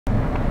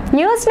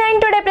News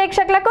 9 today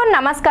ప్రేక్షకులకు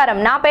నమస్కారం.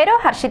 నా పేరు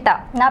హర్షిత.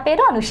 నా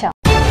పేరు అనుష.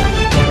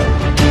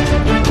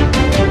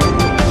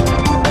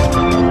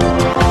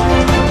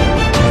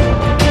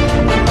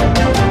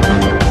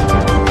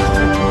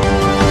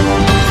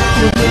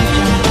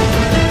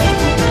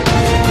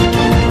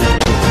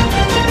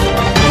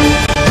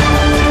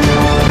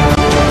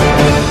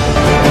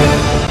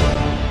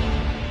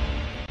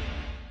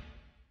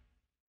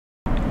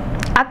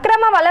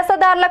 అక్రమ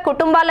వలసదారుల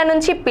కుటుంబాల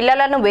నుంచి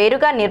పిల్లలను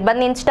వేరుగా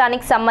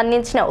నిర్బంధించడానికి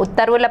సంబంధించిన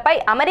ఉత్తర్వులపై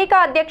అమెరికా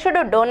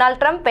అధ్యక్షుడు డొనాల్డ్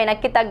ట్రంప్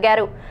వెనక్కి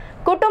తగ్గారు.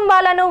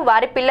 కుటుంబాలను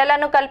వారి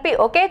పిల్లలను కలిపి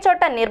ఒకే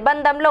చోట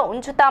నిర్బంధంలో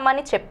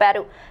ఉంచుతామని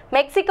చెప్పారు.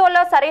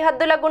 మెక్సికోలో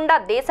సరిహద్దుల గుండా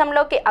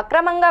దేశంలోకి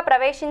అక్రమంగా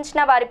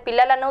ప్రవేశించిన వారి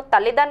పిల్లలను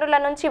తల్లిదండ్రుల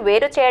నుంచి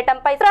వేరు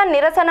చేయడంపై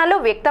నిరసనలు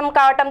వ్యక్తం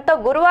కావడంతో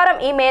గురువారం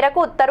ఈ మేరకు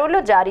ఉత్తర్వులు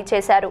జారీ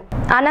చేశారు.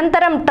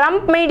 అనంతరం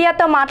ట్రంప్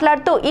మీడియాతో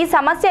మాట్లాడుతూ ఈ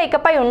సమస్య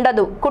ఇకపై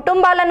ఉండదు.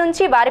 కుటుంబాల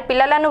నుంచి వారి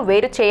పిల్లలను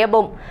వేరు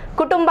చేయబోం,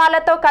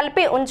 కుటుంబాలతో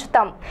కలిపి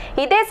ఉంచుతాం.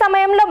 ఇదే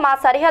సమయంలో మా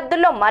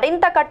సరిహద్దుల్లో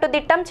మరింత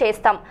కట్టుదిట్టం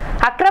చేస్తాం.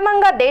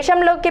 అక్రమంగా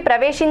దేశంలోకి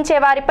ప్రవేశించే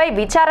వారిపై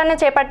విచారణ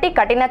చేపట్టి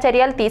కఠిన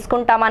చర్యలు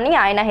తీసుకుంటామని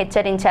ఆయన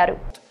హెచ్చరించారు.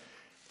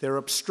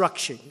 They're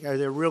obstructing,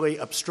 they're really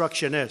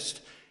obstructionist,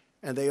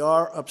 and they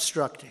are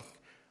obstructing.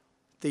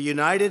 The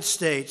United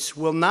States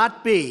will not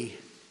be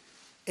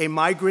a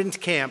migrant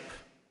camp,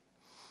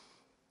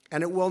 and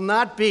it will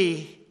not be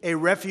a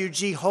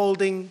refugee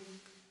holding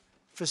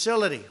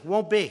facility.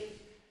 Won't be.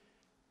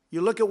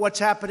 You look at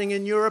what's happening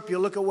in Europe,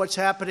 you look at what's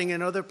happening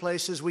in other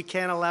places, we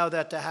can't allow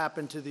that to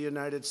happen to the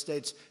United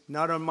States,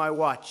 not on my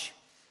watch.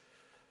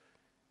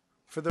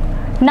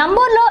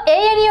 నంబూర్లో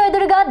ANU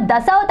ఎదురుగా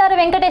దశావతార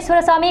వెంకటేశ్వర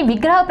స్వామి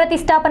విగ్రహ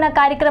ప్రతిష్టాపన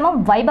కార్యక్రమం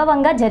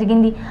వైభవంగా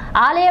జరిగింది.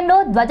 ఆలయంలో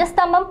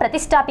ధ్వజస్తంభం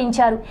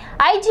ప్రతిష్టాపించారు.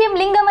 IgM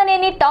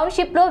Lingamaneni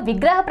టౌన్షిప్లో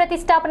విగ్రహ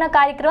ప్రతిష్టాపన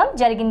కార్యక్రమం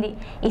జరిగింది.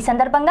 ఈ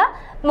సందర్భంగా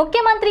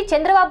ముఖ్యమంత్రి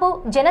చంద్రబాబు,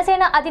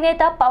 జనసేన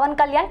అధినేత పవన్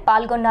కళ్యాణ్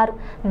పాల్గొన్నారు.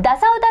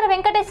 దశావతార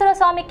వెంకటేశ్వర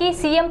స్వామికి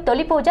సీఎం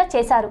తొలి పూజ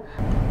చేశారు.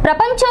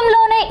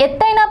 ప్రపంచంలోనే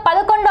ఎత్తైన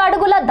 11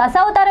 అడుగుల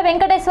దశావతార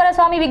వెంకటేశ్వర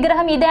స్వామి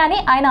విగ్రహం ఇదే అని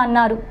ఆయన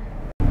అన్నారు.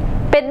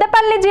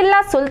 పెద్దపల్లి జిల్లా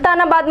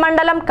సుల్తానాబాద్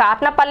మండలం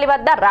కార్నపల్లి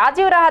వద్ద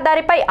రాజీవ్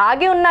రహదారిపై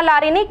ఆగి ఉన్న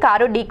లారీని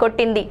కారు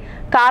ఢీకొట్టింది.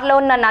 కారులో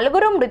ఉన్న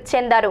 4 మృతి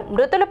చెందారు.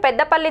 మృతులు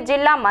పెద్దపల్లి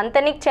జిల్లా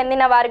మంతనికి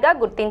చెందిన వారిగా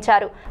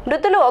గుర్తించారు.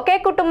 మృతులు ఒకే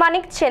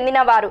కుటుంబానికి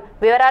చెందినవారు.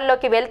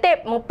 వివరాల్లోకి వెళ్తే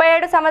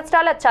 37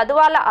 సంవత్సరాల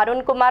చదువాల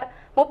అరుణ్ కుమార్,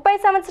 30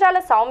 సంవత్సరాల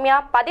సౌమ్య,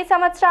 10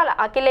 సంవత్సరాల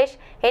అఖిలేష్,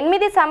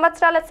 8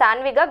 సంవత్సరాల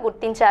శాన్విగా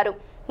గుర్తించారు.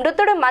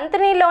 మృతుడు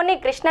మంతనిలోని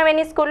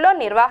కృష్ణవేణి స్కూల్లో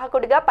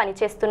నిర్వాహకుడిగా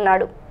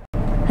పనిచేస్తున్నాడు.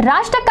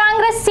 రాష్ట్ర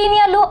కాంగ్రెస్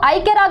సీనియర్లు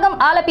ఐక్యరాగం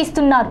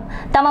ఆలపిస్తున్నారు.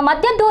 తమ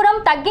మధ్య దూరం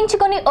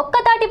తగ్గించుకొని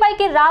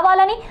ఒక్కతాటిపైకి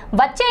రావాలని,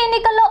 వచ్చే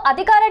ఎన్నికల్లో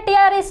అధికార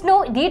టీఆర్ఎస్ ను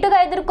ధీటుగా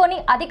ఎదుర్కొని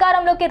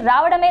అధికారంలోకి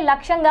రావడమే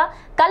లక్ష్యంగా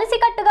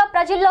కలిసికట్టుగా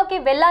ప్రజల్లోకి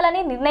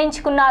వెళ్లాలని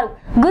నిర్ణయించుకున్నారు.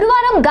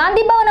 గురువారం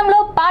గాంధీ భవనంలో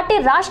పార్టీ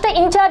రాష్ట్ర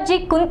ఇన్ఛార్జి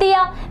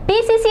కుంతియా,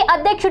 పిసిసి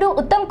అధ్యక్షుడు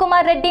ఉత్తమ్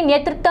కుమార్ రెడ్డి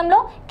నేతృత్వంలో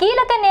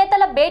కీలక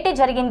నేతల భేటీ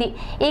జరిగింది.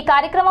 ఈ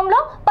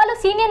కార్యక్రమంలో పలు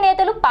సీనియర్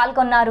నేతలు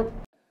పాల్గొన్నారు.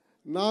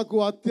 నాకు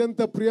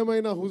అత్యంత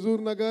ప్రియమైన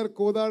హుజూర్ నగర్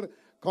కోదాడ్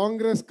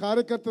కాంగ్రెస్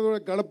కార్యకర్తలు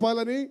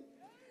గడపాలని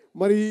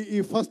మరి ఈ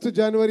 1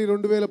 జనవరి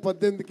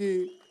 2018కి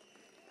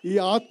ఈ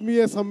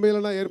ఆత్మీయ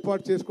సమ్మేళన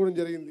ఏర్పాటు చేసుకోవడం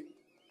జరిగింది.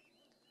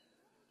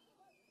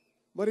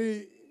 మరి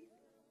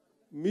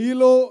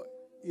మీలో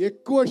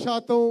ఎక్కువ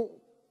శాతం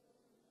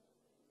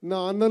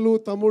నా అన్నలు,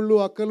 తమ్ముళ్ళు,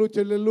 అక్కలు,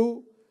 చెల్లెళ్ళు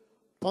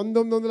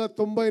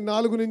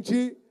 1994 నుంచి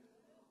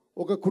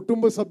ఒక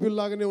కుటుంబ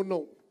సభ్యుల్లాగానే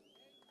ఉన్నాం.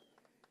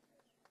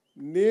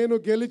 నేను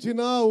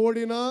గెలిచినా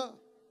ఓడినా,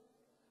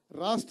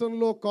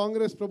 రాష్ట్రంలో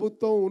కాంగ్రెస్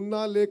ప్రభుత్వం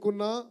ఉన్నా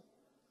లేకున్నా,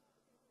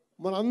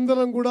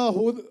 మనందరం కూడా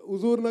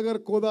హుజూర్ నగర్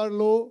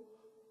కోదాడ్లో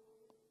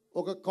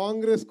ఒక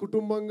కాంగ్రెస్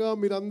కుటుంబంగా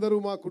మీరందరూ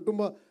మా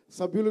కుటుంబ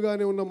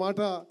సభ్యులుగానే ఉన్న మాట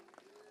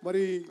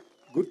మరి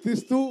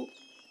గుర్తిస్తూ,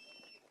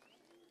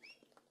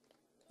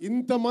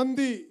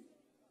 ఇంతమంది,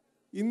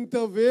 ఇంత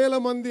వేల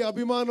మంది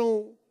అభిమానం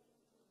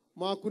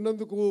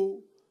మాకున్నందుకు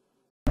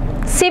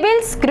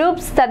సివిల్స్,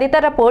 గ్రూప్స్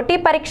తదితర పోటీ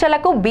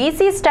పరీక్షలకు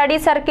బీసీ స్టడీ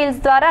సర్కిల్స్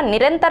ద్వారా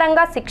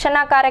నిరంతరంగా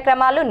శిక్షణా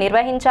కార్యక్రమాలు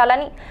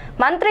నిర్వహించాలని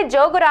మంత్రి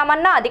జోగు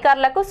రామన్న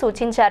అధికారులకు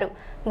సూచించారు.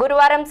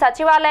 గురువారం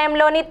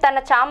సచివాలయంలోని తన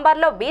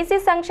ఛాంబర్లో బీసీ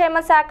సంక్షేమ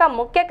శాఖ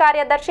ముఖ్య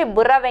కార్యదర్శి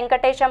బుర్ర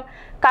Venkatesham,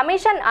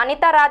 commission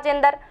Anitha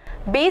Rajender,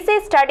 BC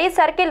study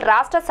circle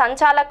రాష్ట్ర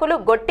సంచాలకులు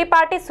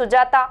గొట్టిపాటి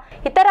సుజాత,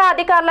 ఇతర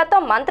అధికారులతో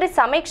మంత్రి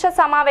సమీక్ష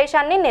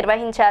సమావేశాన్ని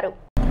నిర్వహించారు.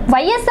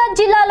 వైఎస్ఆర్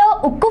జిల్లాలో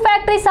ఉక్కు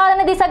ఫ్యాక్టరీ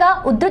సాధన దిశగా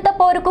ఉధృత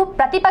పోరుకు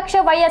ప్రతిపక్ష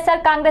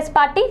వైఎస్ఆర్ కాంగ్రెస్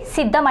పార్టీ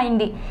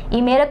సిద్ధమైంది. ఈ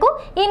మేరకు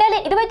ఈ నెల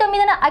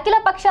 29న అఖిల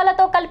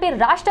పక్షాలతో కలిపి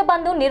రాష్ట్ర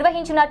బంద్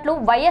నిర్వహించినట్లు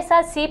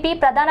వైఎస్ఆర్ సిపి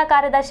ప్రధాన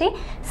కార్యదర్శి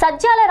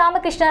సజ్జాల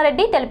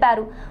రామకృష్ణారెడ్డి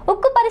తెలిపారు.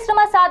 ఉక్కు పరిశ్రమ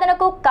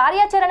సాధనకు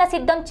కార్యాచరణ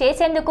సిద్ధం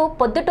చేసేందుకు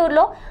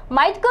పొద్దుటూరులో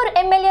మైత్కూర్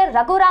ఎమ్మెల్యే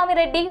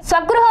రఘురామిరెడ్డి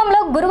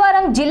స్వగృహంలో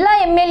గురువారం జిల్లా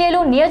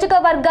ఎమ్మెల్యేలు,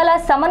 నియోజకవర్గాల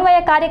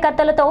సమన్వయ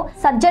కార్యకర్తలతో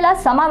సజ్జల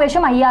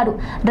సమావేశం అయ్యారు.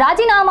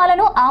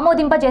 రాజీనామాలను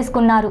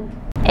ఆమోదింపజేసుకున్నారు.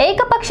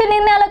 ఏకపక్ష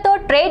నిర్ణయాలతో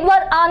ట్రేడ్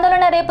వార్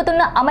ఆందోళన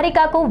రేపుతున్న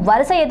అమెరికాకు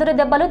వరుస ఎదురు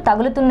దెబ్బలు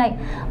తగులుతున్నాయి.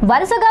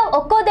 వరుసగా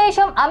ఒక్కో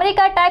దేశం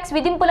అమెరికా ట్యాక్స్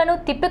విధింపులను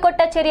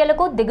తిప్పికొట్టే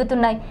చర్యలకు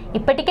దిగుతున్నాయి.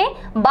 ఇప్పటికే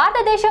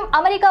భారతదేశం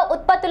అమెరికా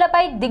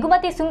ఉత్పత్తులపై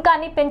దిగుమతి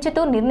సుంకాన్ని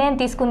పెంచుతూ నిర్ణయం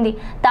తీసుకుంది.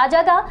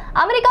 తాజాగా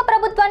అమెరికా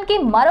ప్రభుత్వానికి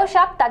మరో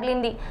షాక్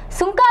తగిలింది.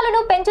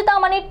 సుంకాలను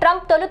పెంచుతామని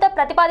ట్రంప్ తొలుత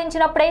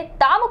ప్రతిపాదించినప్పుడే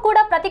తాము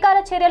కూడా ప్రతీకార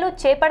చర్యలు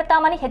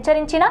చేపడతామని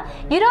హెచ్చరించిన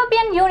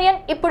యూరోపియన్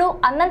యూనియన్ ఇప్పుడు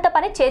అన్నంత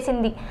పని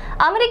చేసింది.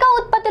 అమెరికా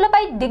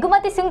ఉత్పత్తులపై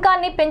దిగుమతి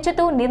సుంకాన్ని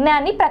పెంచుతూ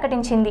నిర్ణయాన్ని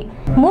ప్రకటించింది.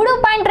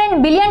 $3.2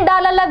 బిలియన్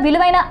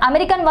విలువైన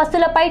అమెరికన్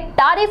వస్తువులపై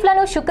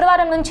టారిఫ్లను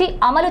శుక్రవారం నుంచి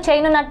అమలు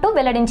చేయనున్నట్టు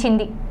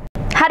వెల్లడించింది.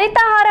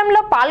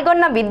 హరితహారంలో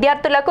పాల్గొన్న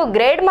విద్యార్థులకు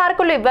గ్రేడ్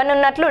మార్కులు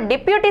ఇవ్వనున్నట్లు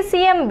డిప్యూటీ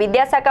సీఎం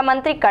విద్యాశాఖ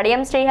మంత్రి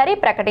కడియం శ్రీహరి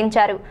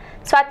ప్రకటించారు.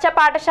 స్వచ్ఛ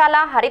పాఠశాల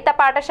హరిత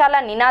పాఠశాల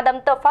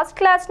నినాదంతో ఫస్ట్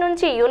క్లాస్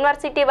నుంచి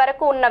యూనివర్సిటీ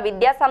వరకు ఉన్న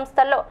విద్యా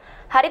సంస్థల్లో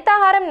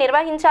హరితహారం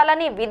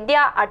నిర్వహించాలని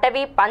విద్యా,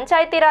 అటవీ,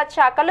 పంచాయతీరాజ్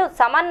శాఖలు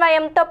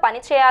సమన్వయంతో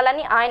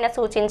పనిచేయాలని ఆయన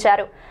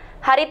సూచించారు.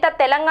 హరిత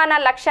తెలంగాణ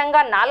లక్ష్యంగా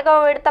 4వ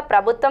విడత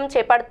ప్రభుత్వం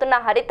చేపడుతున్న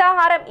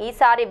హరితహారం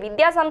ఈసారి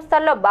విద్యా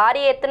సంస్థల్లో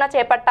భారీ ఎత్తున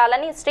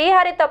చేపట్టాలని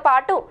శ్రీహరితో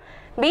పాటు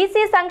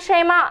బీసీ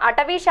సంక్షేమ,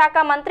 అటవీ శాఖ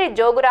మంత్రి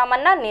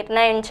జోగురామన్న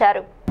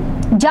నిర్ణయించారు.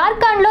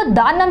 జార్ఖండ్లో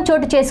దారుణం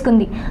చోటు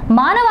చేసుకుంది.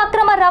 మానవ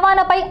అక్రమ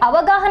రవాణాపై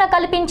అవగాహన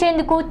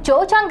కల్పించేందుకు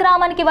చోచాంగ్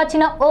గ్రామానికి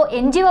వచ్చిన ఓ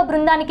ఎన్జీఓ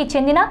బృందానికి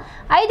చెందిన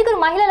 5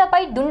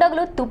 మహిళలపై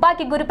దుండగులు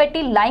తుపాకీ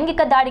గురిపెట్టి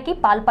లైంగిక దాడికి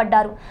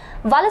పాల్పడ్డారు.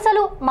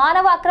 వలసలు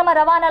మానవ అక్రమ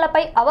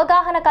రవాణాలపై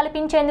అవగాహన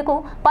కల్పించేందుకు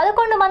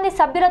 11 మంది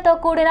సభ్యులతో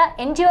కూడిన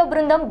ఎన్జీఓ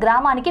బృందం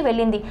గ్రామానికి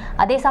వెళ్ళింది.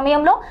 అదే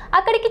సమయంలో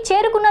అక్కడికి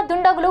చేరుకున్న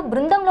దుండగులు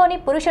బృందంలోని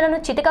పురుషులను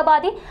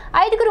చితకబాది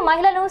 5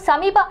 మహిళలను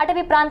సమీప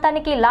అటవీ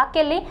ప్రాంతానికి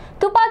లాక్కెళ్లి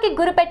తుపాకీ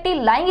గురిపెట్టి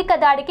లైంగిక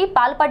దాడికి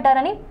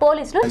పాల్పడ్డారని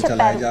పోలీసులు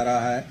చెప్పారు.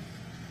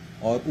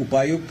 और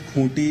उपायुक्त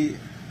खूंटी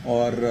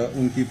और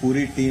उनकी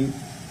पूरी टीम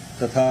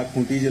तथा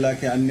खूंटी जिला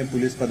के अन्य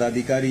पुलिस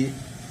पदाधिकारी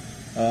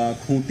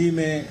खूंटी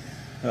में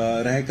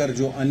रहकर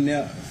जो अन्य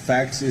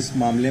फैक्ट्स इस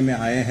मामले में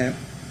आए हैं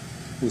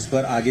उस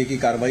पर आगे की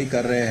कार्रवाई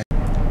कर रहे हैं.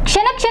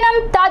 క్షణక్షణం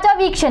తాజా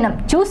వీక్షణం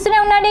చూస్తూనే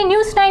ఉండండి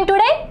న్యూస్ 9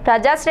 టుడే.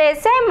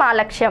 ప్రజాశ్రేయస్సే మా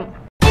లక్ష్యం.